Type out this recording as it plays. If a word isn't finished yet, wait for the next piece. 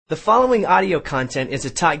The following audio content is a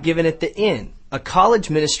talk given at The Inn, a college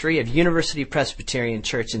ministry of University Presbyterian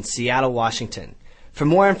Church in Seattle, Washington. For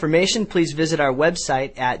more information, please visit our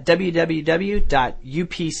website at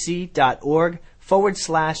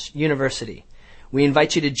www.upc.org/university. We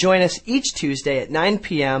invite you to join us each Tuesday at 9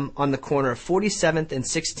 p.m. on the corner of 47th and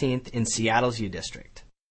 16th in Seattle's U District.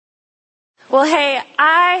 Well, hey,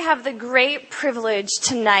 I have the great privilege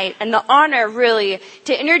tonight and the honor, really,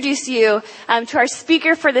 to introduce you to our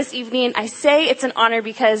speaker for this evening. I say it's an honor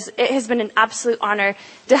because it has been an absolute honor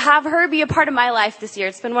to have her be a part of my life this year.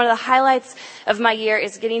 It's been one of the highlights of my year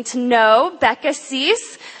is getting to know Becca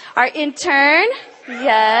Cease, our intern.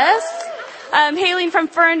 Yes. Hailing from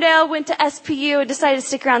Ferndale, went to SPU and decided to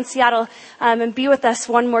stick around Seattle and be with us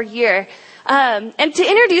one more year. And to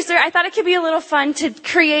introduce her, I thought it could be a little fun to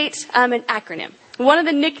create an acronym. One of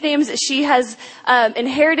the nicknames that she has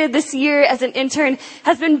inherited this year as an intern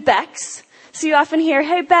has been Bex. So you often hear,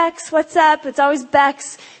 hey, Bex, what's up? It's always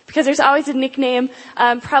Bex because there's always a nickname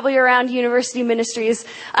probably around university ministries.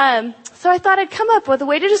 So I thought I'd come up with a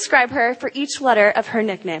way to describe her for each letter of her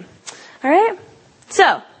nickname. All right?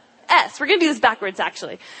 So, S. We're going to do this backwards,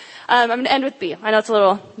 actually. I'm going to end with B. I know it's a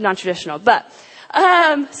little non-traditional, but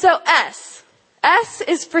so S. S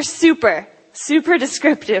is for super. Super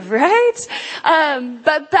descriptive, right?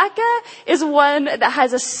 But Becca is one that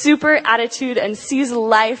has a super attitude and sees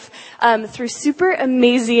life through super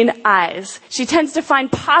amazing eyes. She tends to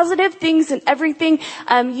find positive things in everything.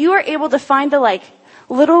 You are able to find the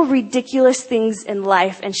little ridiculous things in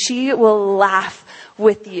life, and she will laugh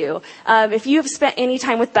with you. If you have spent any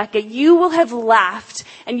time with Becca, you will have laughed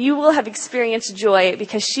and you will have experienced joy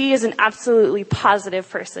because she is an absolutely positive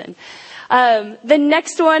person. The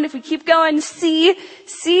next one, if we keep going, C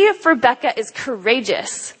for Becca is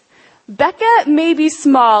courageous. Becca may be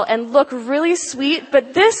small and look really sweet,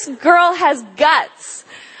 but this girl has guts.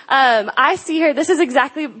 I see her, this is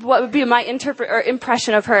exactly what would be my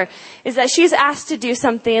impression of her, is that she's asked to do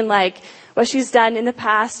something like what she's done in the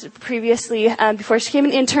past, previously, before she became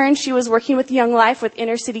an intern. She was working with Young Life with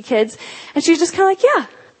inner city kids, and she's just kind of like, yeah,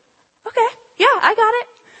 okay, yeah, I got it.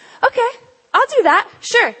 Okay, I'll do that,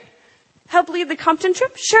 sure. Help lead the Compton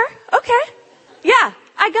trip? Sure. Okay. Yeah,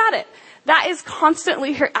 I got it. That is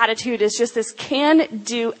constantly her attitude, is just this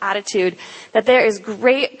can-do attitude, that there is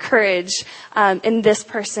great courage in this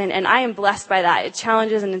person, and I am blessed by that. It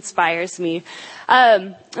challenges and inspires me.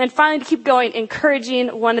 And finally, to keep going,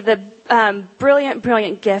 encouraging, one of the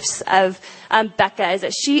brilliant gifts of Becca is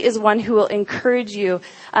that she is one who will encourage you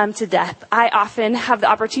to death. I often have the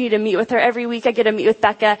opportunity to meet with her every week. I get to meet with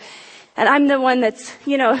Becca. And I'm the one that's,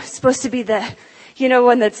 supposed to be the,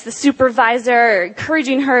 one that's the supervisor,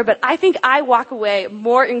 encouraging her. But I think I walk away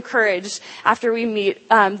more encouraged after we meet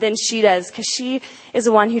than she does, because she is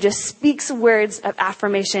the one who just speaks words of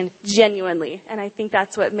affirmation genuinely. And I think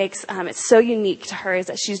that's what makes it so unique to her, is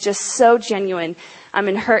that she's just so genuine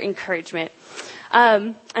in her encouragement.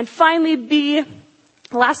 And finally, B,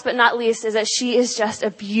 last but not least, is that she is just a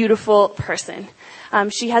beautiful person.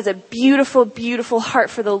 She has a beautiful, beautiful heart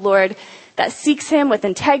for the Lord that seeks Him with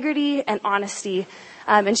integrity and honesty.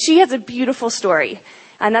 And she has a beautiful story,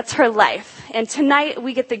 and that's her life. And tonight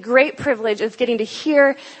we get the great privilege of getting to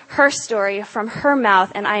hear her story from her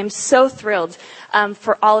mouth, and I am so thrilled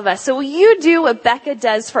for all of us. So will you do what Becca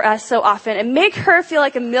does for us so often and make her feel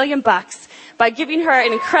like $1 million by giving her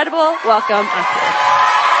an incredible welcome on here.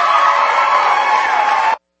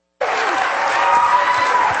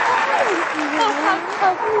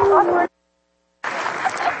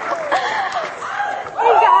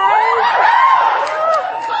 Hey guys!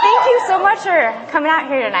 Thank you so much for coming out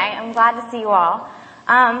here tonight. I'm glad to see you all.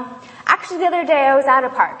 Actually, the other day I was at a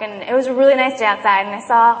park, and it was a really nice day outside, and I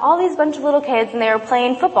saw all these bunch of little kids, and they were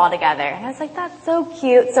playing football together. And I was like, that's so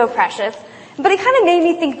cute, so precious. But it kind of made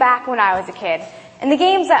me think back when I was a kid, and the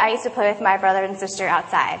games that I used to play with my brother and sister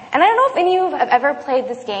outside. And I don't know if any of you have ever played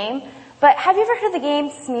this game, but have you ever heard of the game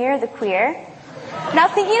Smear the Queer? Now,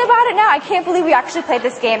 thinking about it now, I can't believe we actually played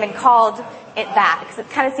this game and called it that, because it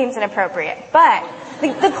kind of seems inappropriate. But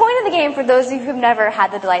the point of the game, for those of you who've never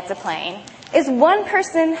had the delights of playing, is one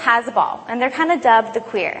person has a ball, and they're kind of dubbed the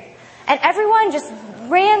queer. And everyone just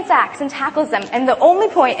ransacks and tackles them, and the only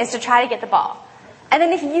point is to try to get the ball. And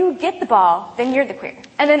then if you get the ball, then you're the queer.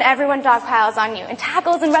 And then everyone dogpiles on you and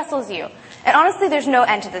tackles and wrestles you. And honestly, there's no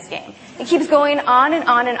end to this game. It keeps going on and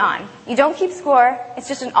on and on. You don't keep score. It's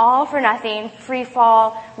just an all-for-nothing,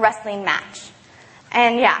 free-fall wrestling match.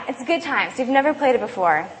 And yeah, it's a good time. So if you've never played it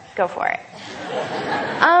before, go for it.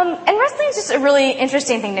 And wrestling is just a really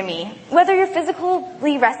interesting thing to me. Whether you're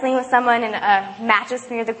physically wrestling with someone in a matches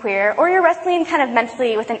near the queer, or you're wrestling kind of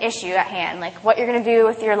mentally with an issue at hand, like what you're going to do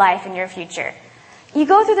with your life and your future. You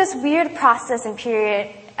go through this weird process and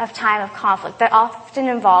period of time of conflict that often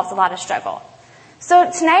involves a lot of struggle. So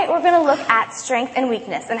tonight we're going to look at strength and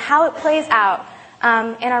weakness and how it plays out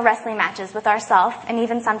in our wrestling matches with ourselves and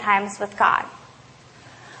even sometimes with God.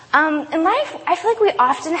 In life, I feel like we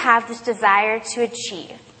often have this desire to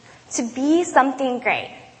achieve, to be something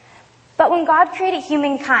great. But when God created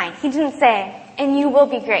humankind, He didn't say, "And you will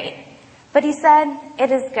be great," but He said,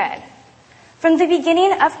 "It is good." From the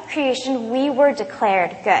beginning of creation, we were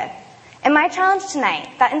declared good. And my challenge tonight,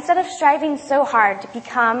 that instead of striving so hard to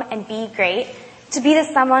become and be great, to be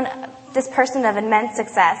this person of immense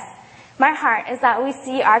success, my heart is that we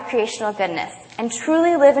see our creational goodness and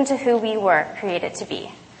truly live into who we were created to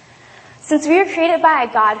be. Since we were created by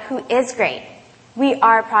a God who is great, we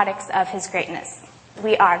are products of His greatness.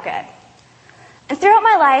 We are good. And throughout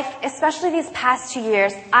my life, especially these past 2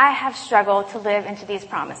 years, I have struggled to live into these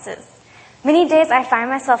promises. Many days I find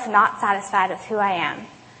myself not satisfied with who I am.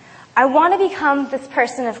 I want to become this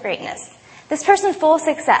person of greatness, this person full of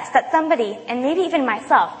success that somebody, and maybe even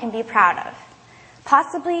myself, can be proud of.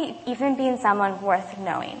 Possibly even being someone worth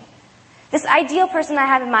knowing. This ideal person I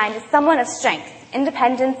have in mind is someone of strength,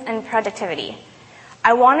 independence, and productivity.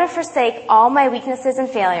 I want to forsake all my weaknesses and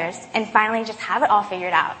failures and finally just have it all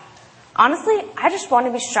figured out. Honestly, I just want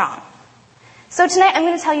to be strong. So tonight I'm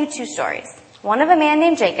going to tell you 2 stories. One of a man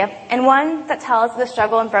named Jacob and one that tells the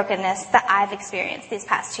struggle and brokenness that I've experienced these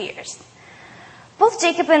past 2 years. Both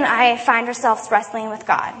Jacob and I find ourselves wrestling with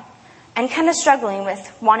God and kind of struggling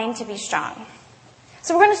with wanting to be strong.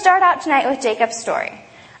 So we're going to start out tonight with Jacob's story.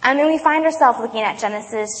 And then we find ourselves looking at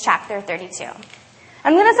Genesis chapter 32.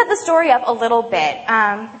 I'm going to set the story up a little bit.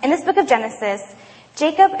 In this book of Genesis,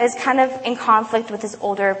 Jacob is kind of in conflict with his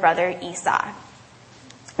older brother Esau.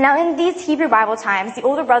 Now, in these Hebrew Bible times, the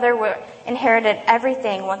older brother inherited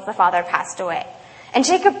everything once the father passed away. And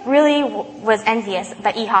Jacob really was envious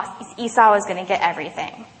that Esau was going to get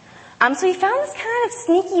everything. So he found this kind of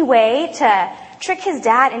sneaky way to trick his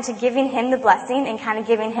dad into giving him the blessing and kind of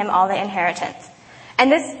giving him all the inheritance.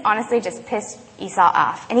 And this honestly just pissed Esau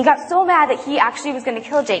off. And he got so mad that he actually was going to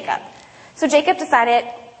kill Jacob. So Jacob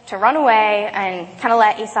decided to run away and kind of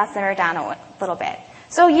let Esau simmer down a little bit.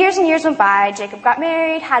 So years and years went by. Jacob got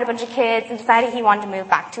married, had a bunch of kids, and decided he wanted to move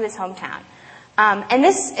back to his hometown. And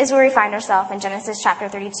this is where we find ourselves in Genesis chapter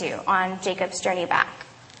 32 on Jacob's journey back.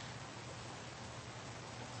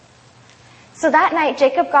 So that night,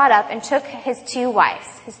 Jacob got up and took his 2 wives,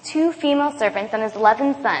 his 2 female servants, and his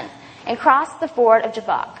 11 sons, and crossed the ford of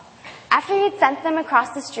Jabbok. After he had sent them across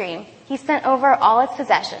the stream, he sent over all its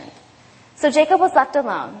possessions. So Jacob was left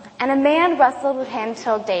alone, and a man wrestled with him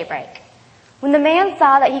till daybreak. When the man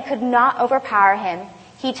saw that he could not overpower him,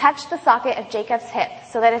 he touched the socket of Jacob's hip,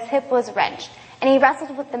 so that his hip was wrenched, and he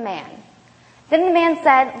wrestled with the man. Then the man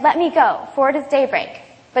said, "Let me go, for it is daybreak."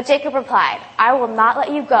 But Jacob replied, "I will not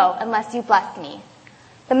let you go unless you bless me."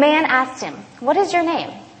 The man asked him, "What is your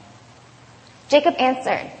name?" Jacob,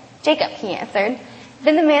 he answered.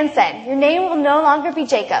 Then the man said, "Your name will no longer be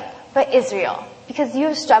Jacob, but Israel, because you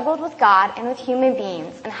have struggled with God and with human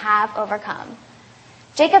beings and have overcome."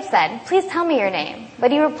 Jacob said, "Please tell me your name."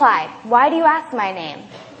 But he replied, "Why do you ask my name?"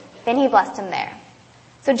 Then he blessed him there.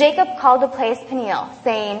 So Jacob called the place Peniel,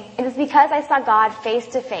 saying, "It is because I saw God face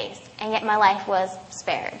to face, and yet my life was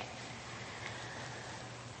spared."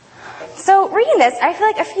 So reading this, I feel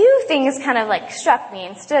like a few things kind of like struck me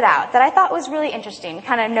and stood out that I thought was really interesting,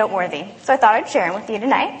 kind of noteworthy. So I thought I'd share them with you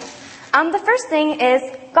tonight. The first thing is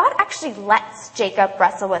God actually lets Jacob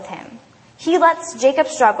wrestle with him. He lets Jacob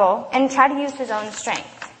struggle and try to use his own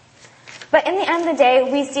strength. But in the end of the day,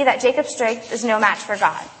 we see that Jacob's strength is no match for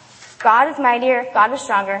God. God is mightier, God is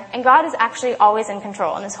stronger, and God is actually always in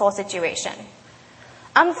control in this whole situation.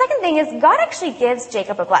 The second thing is God actually gives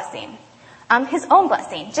Jacob a blessing. His own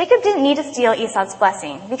blessing. Jacob didn't need to steal Esau's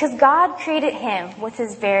blessing because God created him with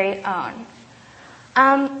his very own.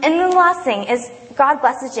 And then the last thing is God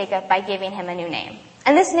blesses Jacob by giving him a new name.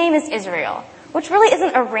 And this name is Israel, which really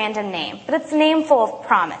isn't a random name, but it's a name full of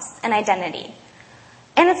promise and identity.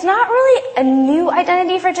 And it's not really a new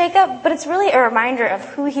identity for Jacob, but it's really a reminder of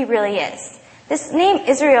who he really is. This name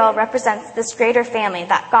Israel represents this greater family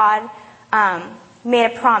that God made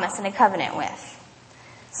a promise and a covenant with.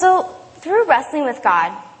 So through wrestling with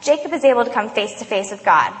God, Jacob is able to come face to face with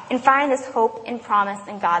God and find this hope and promise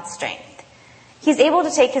in God's strength. He's able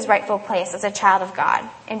to take his rightful place as a child of God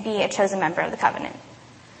and be a chosen member of the covenant.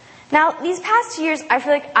 Now, these past 2 years, I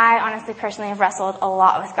feel like I honestly personally have wrestled a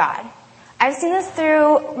lot with God. I've seen this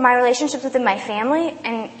through my relationships within my family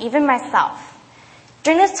and even myself.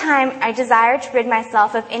 During this time, I desired to rid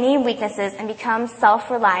myself of any weaknesses and become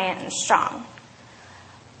self-reliant and strong.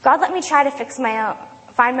 God let me try to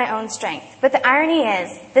find my own strength, but the irony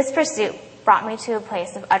is, this pursuit brought me to a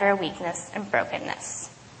place of utter weakness and brokenness.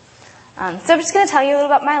 So I'm just going to tell you a little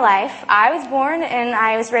about my life. I was born and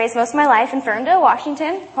I was raised most of my life in Ferndale,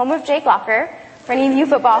 Washington, home of Jake Locker, for any of you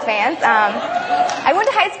football fans. I went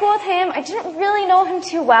to high school with him. I didn't really know him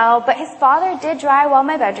too well, but his father did drywall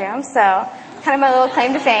my bedroom, so kind of my little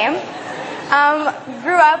claim to fame.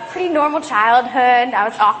 Grew up pretty normal childhood. I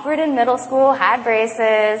was awkward in middle school, had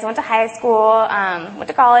braces, went to high school, went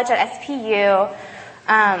to college at SPU.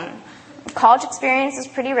 College experience was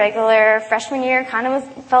pretty regular. Freshman year kind of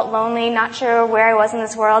felt lonely, not sure where I was in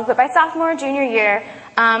this world. But by sophomore, junior year,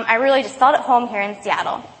 I really just felt at home here in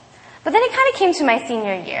Seattle. But then it kind of came to my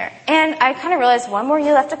senior year, and I kind of realized one more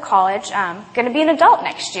year left of college. I'm going to be an adult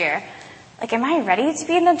next year. Like, am I ready to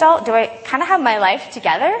be an adult? Do I kind of have my life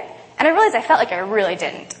together? And I realized I felt like I really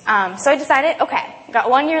didn't. So I decided, okay, got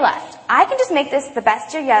 1 year left. I can just make this the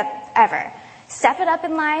best year yet ever. Step it up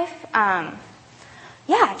in life. I'm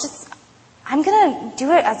going to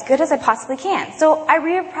do it as good as I possibly can. So I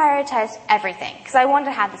reprioritized everything because I wanted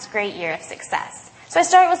to have this great year of success. So I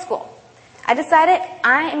started with school. I decided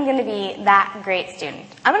I am going to be that great student.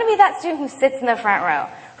 I'm going to be that student who sits in the front row,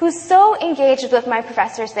 who's so engaged with my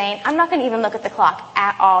professor saying, I'm not going to even look at the clock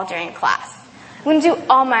at all during class. I'm going to do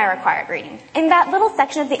all my required reading. In that little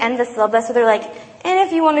section at the end of the syllabus where they're like, and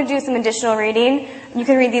if you want to do some additional reading, you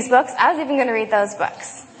can read these books. I was even going to read those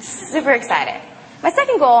books. Super excited. My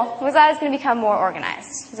second goal was that I was going to become more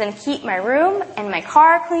organized. I was going to keep my room and my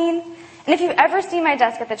car clean. And if you've ever seen my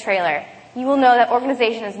desk at the trailer, you will know that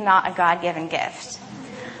organization is not a God-given gift.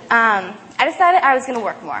 I decided I was going to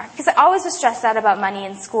work more because I always was stressed out about money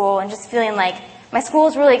in school and just feeling like my school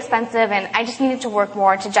is really expensive and I just needed to work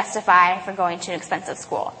more to justify for going to an expensive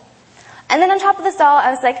school. And then on top of this all,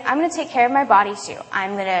 I was like, I'm going to take care of my body too.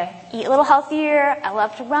 I'm going to eat a little healthier. I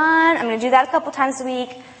love to run. I'm going to do that a couple times a week.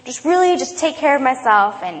 Just take care of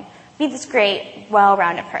myself and be this great,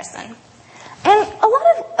 well-rounded person. And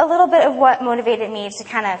a little bit of what motivated me to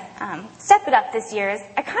kind of step it up this year is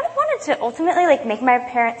I kind of wanted to ultimately make my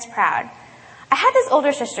parents proud. I had this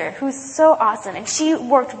older sister who's so awesome, and she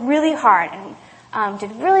worked really hard and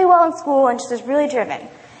did really well in school and just was really driven.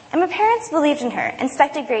 And my parents believed in her and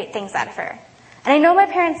expected great things out of her. And I know my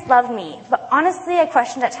parents loved me, but honestly I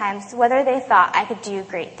questioned at times whether they thought I could do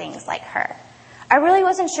great things like her. I really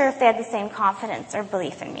wasn't sure if they had the same confidence or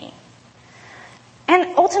belief in me.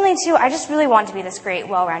 And ultimately, too, I just really wanted to be this great,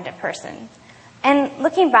 well-rounded person. And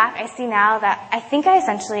looking back, I see now that I think I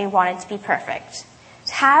essentially wanted to be perfect.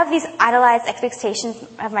 To have these idolized expectations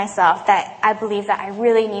of myself that I believe that I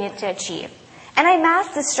really needed to achieve. And I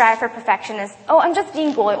masked this strive for perfection as, I'm just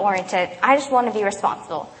being goal-oriented. I just want to be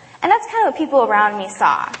responsible. And that's kind of what people around me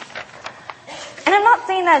saw. And I'm not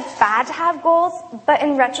saying that it's bad to have goals, but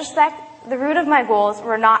in retrospect, the root of my goals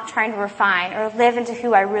were not trying to refine or live into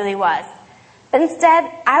who I really was. But instead,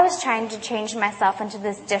 I was trying to change myself into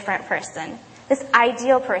this different person, this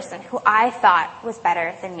ideal person who I thought was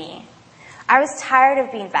better than me. I was tired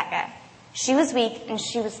of being Becca. She was weak and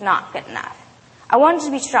she was not good enough. I wanted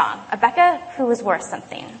to be strong, a Becca who was worth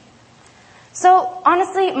something. So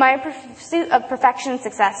honestly, my pursuit of perfection and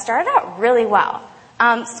success started out really well.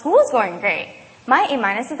 School was going great. My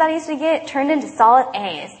A-minuses that I used to get turned into solid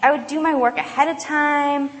A's. I would do my work ahead of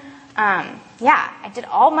time. I did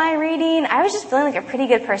all my reading. I was just feeling like a pretty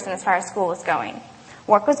good person as far as school was going.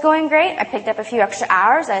 Work was going great. I picked up a few extra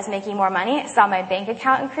hours. I was making more money. I saw my bank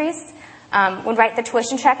account increase. Would write the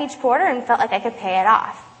tuition check each quarter and felt like I could pay it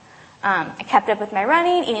off. I kept up with my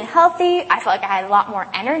running, eating healthy. I felt like I had a lot more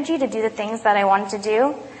energy to do the things that I wanted to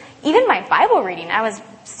do. Even my Bible reading, I was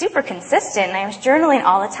super consistent. I was journaling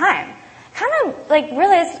all the time. Kind of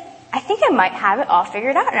realized I think I might have it all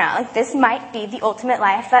figured out now. This might be the ultimate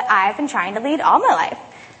life that I've been trying to lead all my life.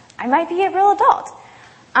 I might be a real adult.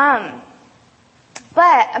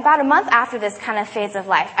 But about a month after this kind of phase of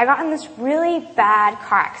life, I got in this really bad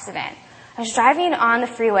car accident. I was driving on the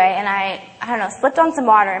freeway and I slipped on some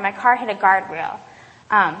water and my car hit a guardrail.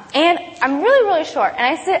 And I'm really, really short and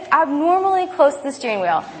I sit abnormally close to the steering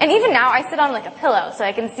wheel. And even now I sit on a pillow so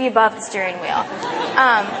I can see above the steering wheel.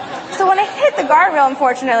 So when I hit the guardrail,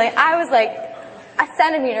 unfortunately, I was a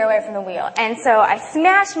centimeter away from the wheel. And so I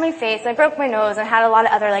smashed my face, I broke my nose and had a lot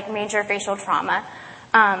of other major facial trauma.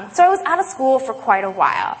 So I was out of school for quite a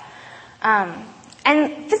while.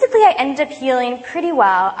 And physically, I ended up healing pretty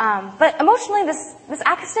well, but emotionally, this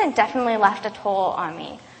accident definitely left a toll on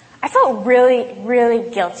me. I felt really, really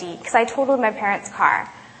guilty because I totaled my parents' car.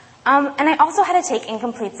 And I also had to take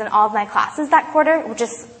incompletes in all of my classes that quarter, which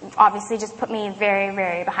is obviously just put me very,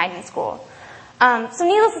 very behind in school. So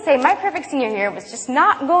needless to say, my perfect senior year was just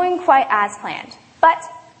not going quite as planned. But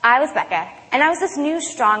I was Becca, and I was this new,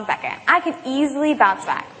 strong Becca. I could easily bounce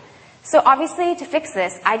back. So obviously, to fix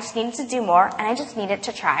this, I just needed to do more, and I just needed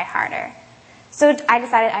to try harder. So I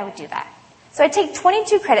decided I would do that. So I'd take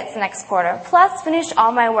 22 credits the next quarter, plus finish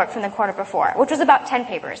all my work from the quarter before, which was about 10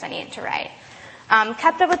 papers I needed to write.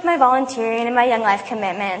 Kept up with my volunteering and my Young Life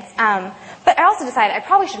commitments, but I also decided I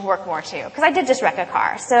probably should work more too, because I did just wreck a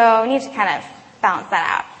car, so I needed to kind of balance that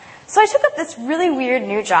out. So I took up this really weird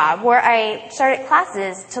new job where I started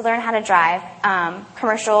classes to learn how to drive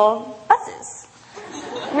commercial buses.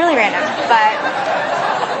 Really random, but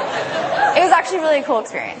it was actually a really cool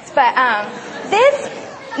experience. But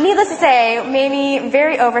this, needless to say, made me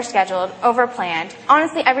very overscheduled, overplanned.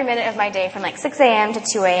 Honestly, every minute of my day from like 6 a.m. to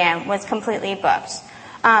 2 a.m. was completely booked.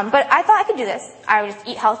 But I thought I could do this. I would just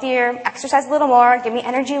eat healthier, exercise a little more, give me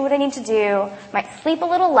energy in what I need to do, might sleep a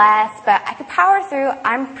little less, but I could power through.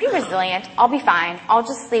 I'm pretty resilient. I'll be fine. I'll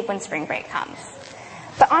just sleep when spring break comes.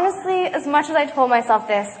 But honestly, as much as I told myself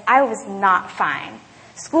this, I was not fine.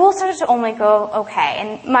 School started to only go okay,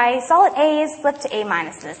 and my solid A's flipped to A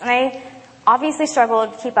minuses, and I obviously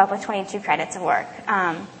struggled to keep up with 22 credits of work.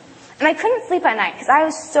 And I couldn't sleep at night because I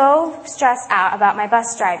was so stressed out about my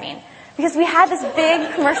bus driving. Because we had this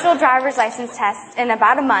big commercial driver's license test in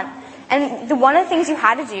about a month, and one of the things you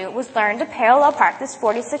had to do was learn to parallel park this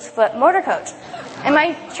 46-foot motor coach. And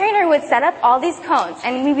my trainer would set up all these cones,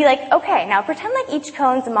 and we'd be like, okay, now pretend like each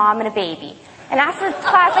cone's a mom and a baby. And after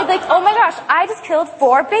class, I'd be like, oh my gosh, I just killed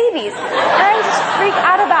 4 babies. And I would just freak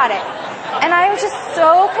out about it. And I was just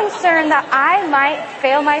so concerned that I might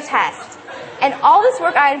fail my test. And all this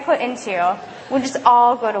work I had put into would just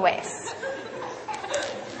all go to waste.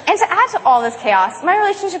 And to add to all this chaos, my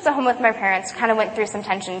relationships at home with my parents kind of went through some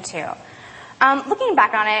tension too. Looking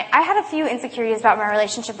back on it, I had a few insecurities about my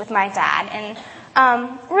relationship with my dad. And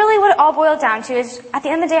really what it all boiled down to is, at the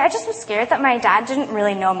end of the day, I just was scared that my dad didn't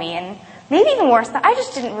really know me. And maybe even worse, that I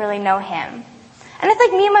just didn't really know him. And I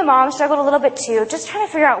think me and my mom struggled a little bit too, just trying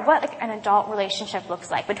to figure out what like an adult relationship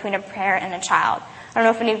looks like between a parent and a child. I don't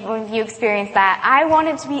know if any of you experienced that. I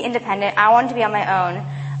wanted to be independent. I wanted to be on my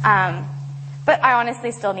own. But I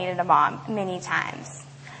honestly still needed a mom many times.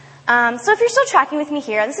 So if you're still tracking with me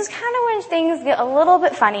here, this is kind of when things get a little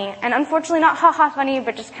bit funny, and unfortunately not ha-ha funny,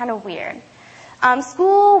 but just kind of weird.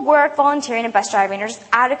 School, work, volunteering, and bus driving are just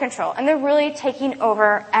out of control, and they're really taking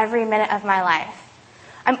over every minute of my life.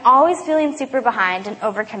 I'm always feeling super behind and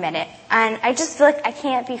overcommitted, and I just feel like I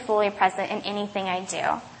can't be fully present in anything I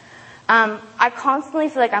do. I constantly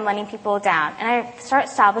feel like I'm letting people down, and I start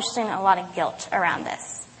establishing a lot of guilt around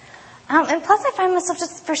this. And plus I find myself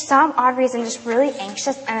just, for some odd reason, just really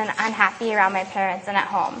anxious and unhappy around my parents and at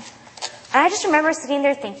home. And I just remember sitting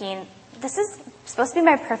there thinking, this is supposed to be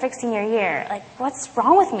my perfect senior year. Like, what's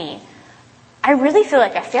wrong with me? I really feel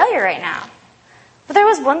like a failure right now. But there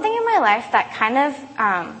was one thing in my life that kind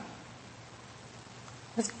of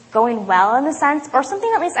was going well in a sense, or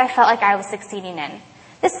something at least I felt like I was succeeding in.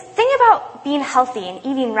 This thing about being healthy and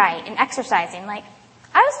eating right and exercising, like,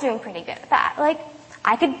 I was doing pretty good at that. Like,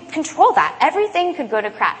 I could control that. Everything could go to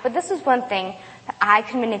crap, but this was one thing that I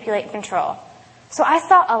could manipulate and control. So I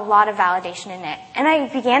saw a lot of validation in it, and I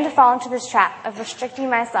began to fall into this trap of restricting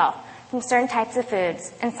myself from certain types of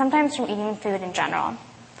foods, and sometimes from eating food in general.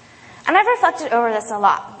 And I've reflected over this a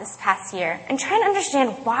lot this past year, and trying to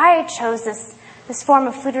understand why I chose this form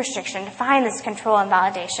of food restriction to find this control and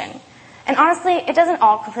validation. And honestly, it doesn't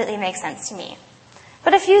all completely make sense to me.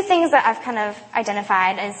 But a few things that I've kind of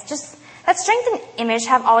identified is just that strength and image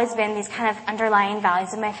have always been these kind of underlying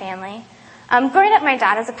values of my family. Growing up, my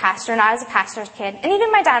dad was a pastor, and I was a pastor's kid. And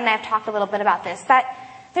even my dad and I have talked a little bit about this, that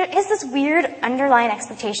there is this weird underlying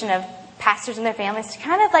expectation of pastors and their families to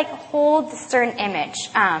kind of like hold a certain image.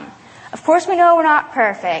 Of course, we know we're not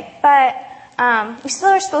perfect, but we still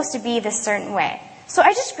are supposed to be this certain way. So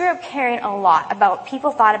I just grew up caring a lot about what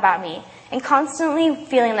people thought about me and constantly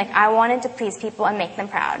feeling like I wanted to please people and make them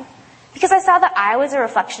proud. Because I saw that I was a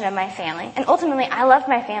reflection of my family, and ultimately I loved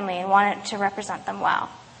my family and wanted to represent them well.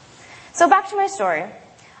 So back to my story.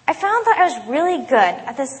 I found that I was really good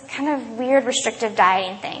at this kind of weird restrictive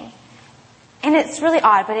dieting thing. And it's really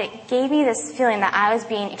odd, but it gave me this feeling that I was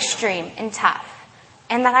being extreme and tough,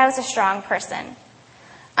 and that I was a strong person.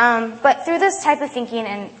 But through this type of thinking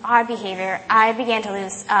and odd behavior, I began to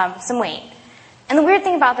lose some weight. And the weird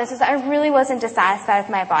thing about this is that I really wasn't dissatisfied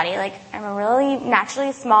with my body. Like, I'm a really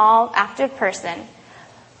naturally small, active person.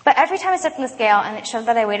 But every time I stepped on the scale and it showed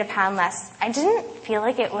that I weighed a pound less, I didn't feel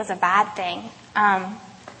like it was a bad thing.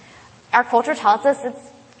 Our culture tells us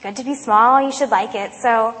it's good to be small, you should like it.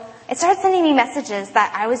 So it started sending me messages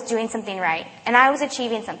that I was doing something right, and I was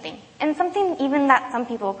achieving something, and something even that some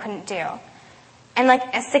people couldn't do. And like,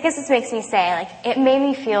 as sick as this makes me say, like, it made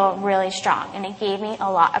me feel really strong, and it gave me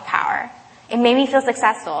a lot of power. It made me feel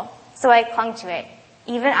successful, so I clung to it,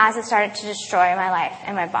 even as it started to destroy my life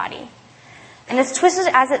and my body. And as twisted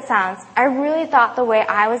as it sounds, I really thought the way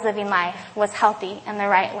I was living life was healthy and the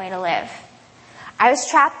right way to live. I was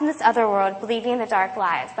trapped in this other world, believing the dark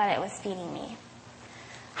lies that it was feeding me.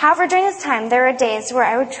 However, during this time, there were days where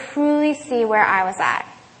I would truly see where I was at.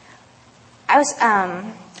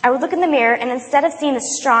 I would look in the mirror, and instead of seeing the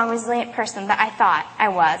strong, resilient person that I thought I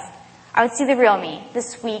was, I would see the real me,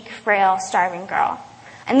 this weak, frail, starving girl.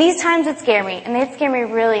 And these times would scare me, and they'd scare me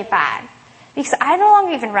really bad, because I no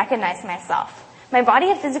longer even recognized myself. My body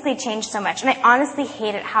had physically changed so much, and I honestly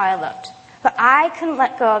hated how I looked. But I couldn't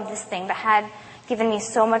let go of this thing that had given me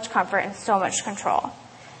so much comfort and so much control.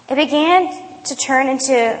 It began to turn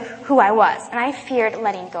into who I was, and I feared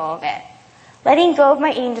letting go of it. Letting go of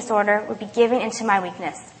my eating disorder would be giving into my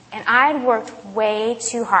weakness, and I had worked way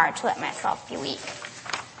too hard to let myself be weak.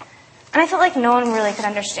 And I felt like no one really could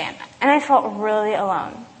understand, and I felt really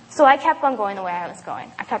alone. So I kept on going the way I was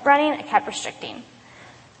going. I kept running, I kept restricting.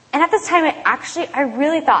 And at this time, I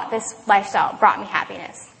really thought this lifestyle brought me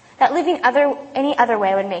happiness, that living any other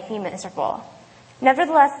way would make me miserable.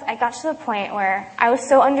 Nevertheless, I got to the point where I was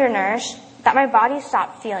so undernourished that my body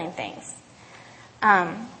stopped feeling things.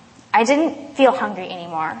 I didn't feel hungry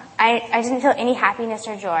anymore. I didn't feel any happiness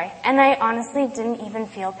or joy, and I honestly didn't even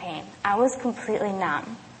feel pain. I was completely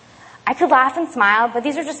numb. I could laugh and smile, but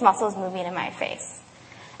these were just muscles moving in my face.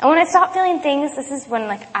 And when I stopped feeling things, this is when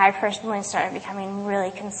I personally started becoming really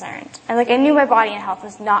concerned. And I knew my body and health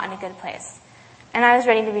was not in a good place. And I was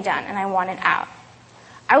ready to be done, and I wanted out.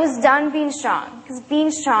 I was done being strong, because being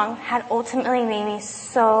strong had ultimately made me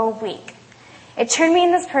so weak. It turned me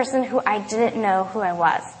into this person who I didn't know who I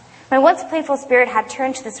was. My once playful spirit had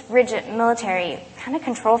turned to this rigid, military, kind of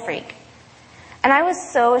control freak. And I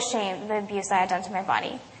was so ashamed of the abuse I had done to my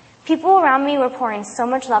body. People around me were pouring so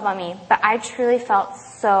much love on me, but I truly felt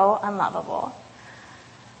so unlovable.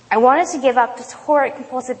 I wanted to give up this horrid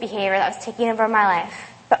compulsive behavior that was taking over my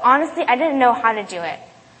life, but honestly, I didn't know how to do it.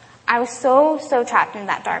 I was so trapped in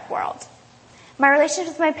that dark world. My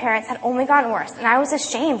relationship with my parents had only gotten worse, and I was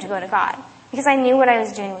ashamed to go to God, because I knew what I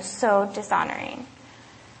was doing was so dishonoring.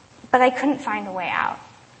 But I couldn't find a way out.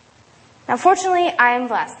 Now, fortunately, I am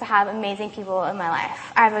blessed to have amazing people in my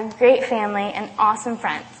life. I have a great family and awesome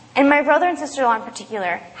friends. And my brother and sister-in-law in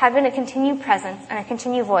particular have been a continued presence and a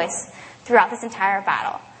continued voice throughout this entire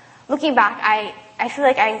battle. Looking back, I feel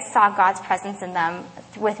like I saw God's presence in them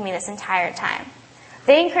with me this entire time.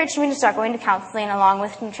 They encouraged me to start going to counseling along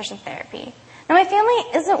with nutrition therapy. Now, my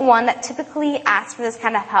family isn't one that typically asks for this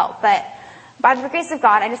kind of help, but by the grace of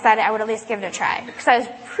God, I decided I would at least give it a try, because I was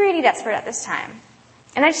pretty desperate at this time.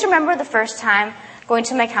 And I just remember the first time going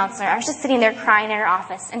to my counselor, I was just sitting there crying in her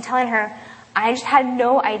office and telling her I just had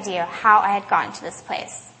no idea how I had gotten to this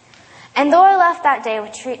place. And though I left that day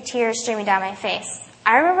with tears streaming down my face,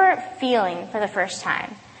 I remember feeling for the first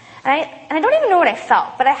time. And I don't even know what I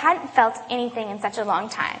felt, but I hadn't felt anything in such a long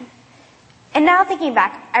time. And now thinking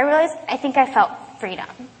back, I realized I think I felt freedom.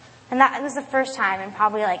 And that was the first time in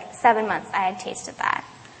probably 7 months I had tasted that.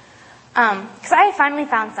 Because I had finally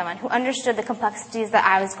found someone who understood the complexities that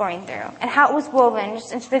I was going through and how it was woven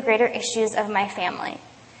just into the greater issues of my family.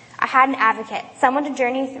 I had an advocate, someone to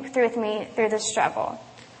journey through with me through this struggle.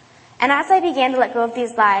 And as I began to let go of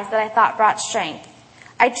these lies that I thought brought strength,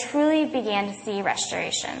 I truly began to see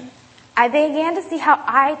restoration. I began to see how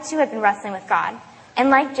I too had been wrestling with God,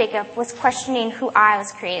 and like Jacob, was questioning who I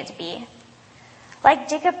was created to be. Like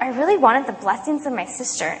Jacob, I really wanted the blessings of my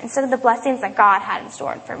sister instead of the blessings that God had in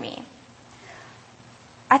store for me.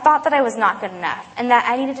 I thought that I was not good enough, and that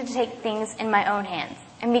I needed to take things in my own hands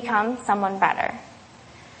and become someone better.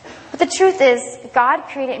 But the truth is, God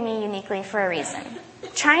created me uniquely for a reason.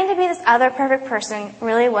 Trying to be this other perfect person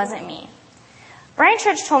really wasn't me. Brian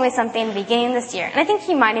Church told me something in the beginning of this year, and I think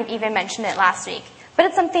he might have even mentioned it last week, but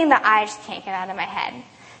it's something that I just can't get out of my head.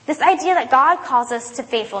 This idea that God calls us to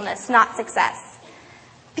faithfulness, not success.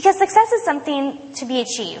 Because success is something to be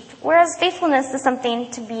achieved, whereas faithfulness is something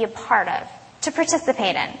to be a part of, to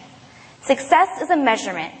participate in. Success is a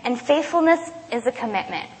measurement, and faithfulness is a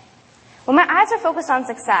commitment. When my eyes are focused on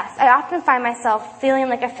success, I often find myself feeling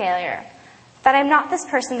like a failure, that I'm not this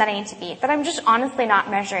person that I need to be, that I'm just honestly not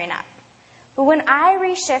measuring up. But when I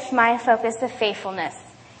reshift my focus to faithfulness,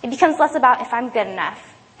 it becomes less about if I'm good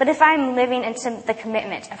enough, but if I'm living into the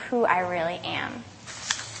commitment of who I really am.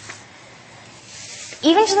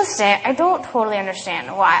 Even to this day, I don't totally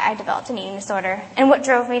understand why I developed an eating disorder and what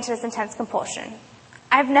drove me to this intense compulsion.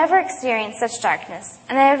 I've never experienced such darkness,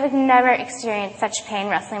 and I've never experienced such pain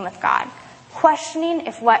wrestling with God, questioning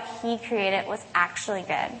if what He created was actually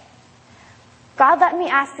good. God let me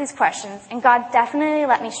ask these questions, and God definitely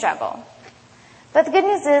let me struggle. But the good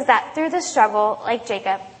news is that through this struggle, like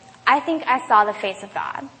Jacob, I think I saw the face of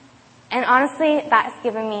God. And honestly, that has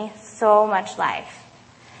given me so much life.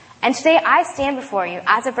 And today I stand before you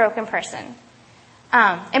as a broken person.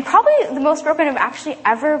 And probably the most broken I've actually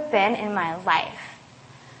ever been in my life.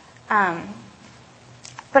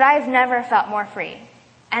 But I've never felt more free.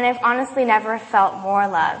 And I've honestly never felt more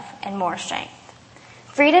love and more strength.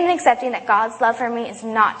 Freedom in accepting that God's love for me is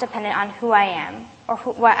not dependent on who I am or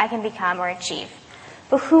what I can become or achieve,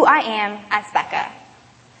 but who I am as Becca.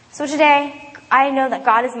 So today, I know that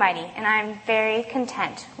God is mighty, and I'm very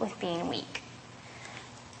content with being weak.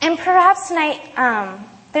 And perhaps tonight,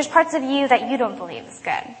 there's parts of you that you don't believe is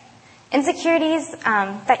good. Insecurities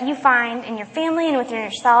that you find in your family and within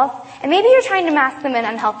yourself, and maybe you're trying to mask them in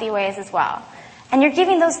unhealthy ways as well. And you're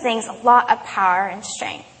giving those things a lot of power and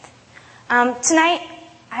strength. Tonight,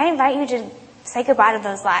 I invite you to say goodbye to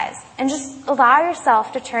those lies and just allow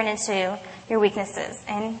yourself to turn into your weaknesses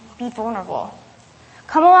and be vulnerable.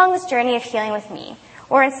 Come along this journey of healing with me,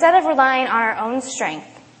 or instead of relying on our own strength,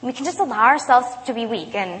 we can just allow ourselves to be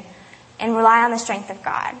weak and rely on the strength of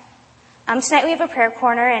God. Tonight we have a prayer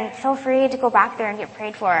corner, and feel free to go back there and get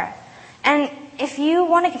prayed for. And if you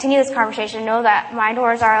want to continue this conversation, know that my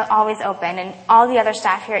doors are always open, and all the other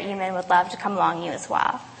staff here at UMinn would love to come along you as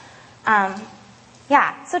well.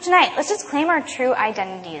 So tonight, let's just claim our true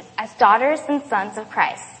identities as daughters and sons of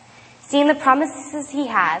Christ, seeing the promises He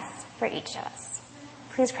has for each of us.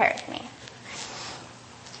 Please pray with me.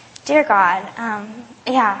 Dear God,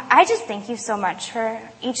 I just thank you so much for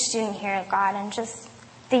each student here, God, and just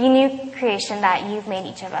the unique creation that you've made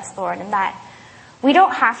each of us, Lord, and that we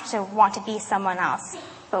don't have to want to be someone else,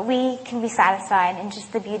 but we can be satisfied in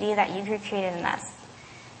just the beauty that you've created in us.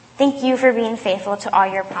 Thank you for being faithful to all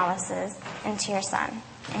your promises and to your Son.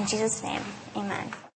 In Jesus' name, amen.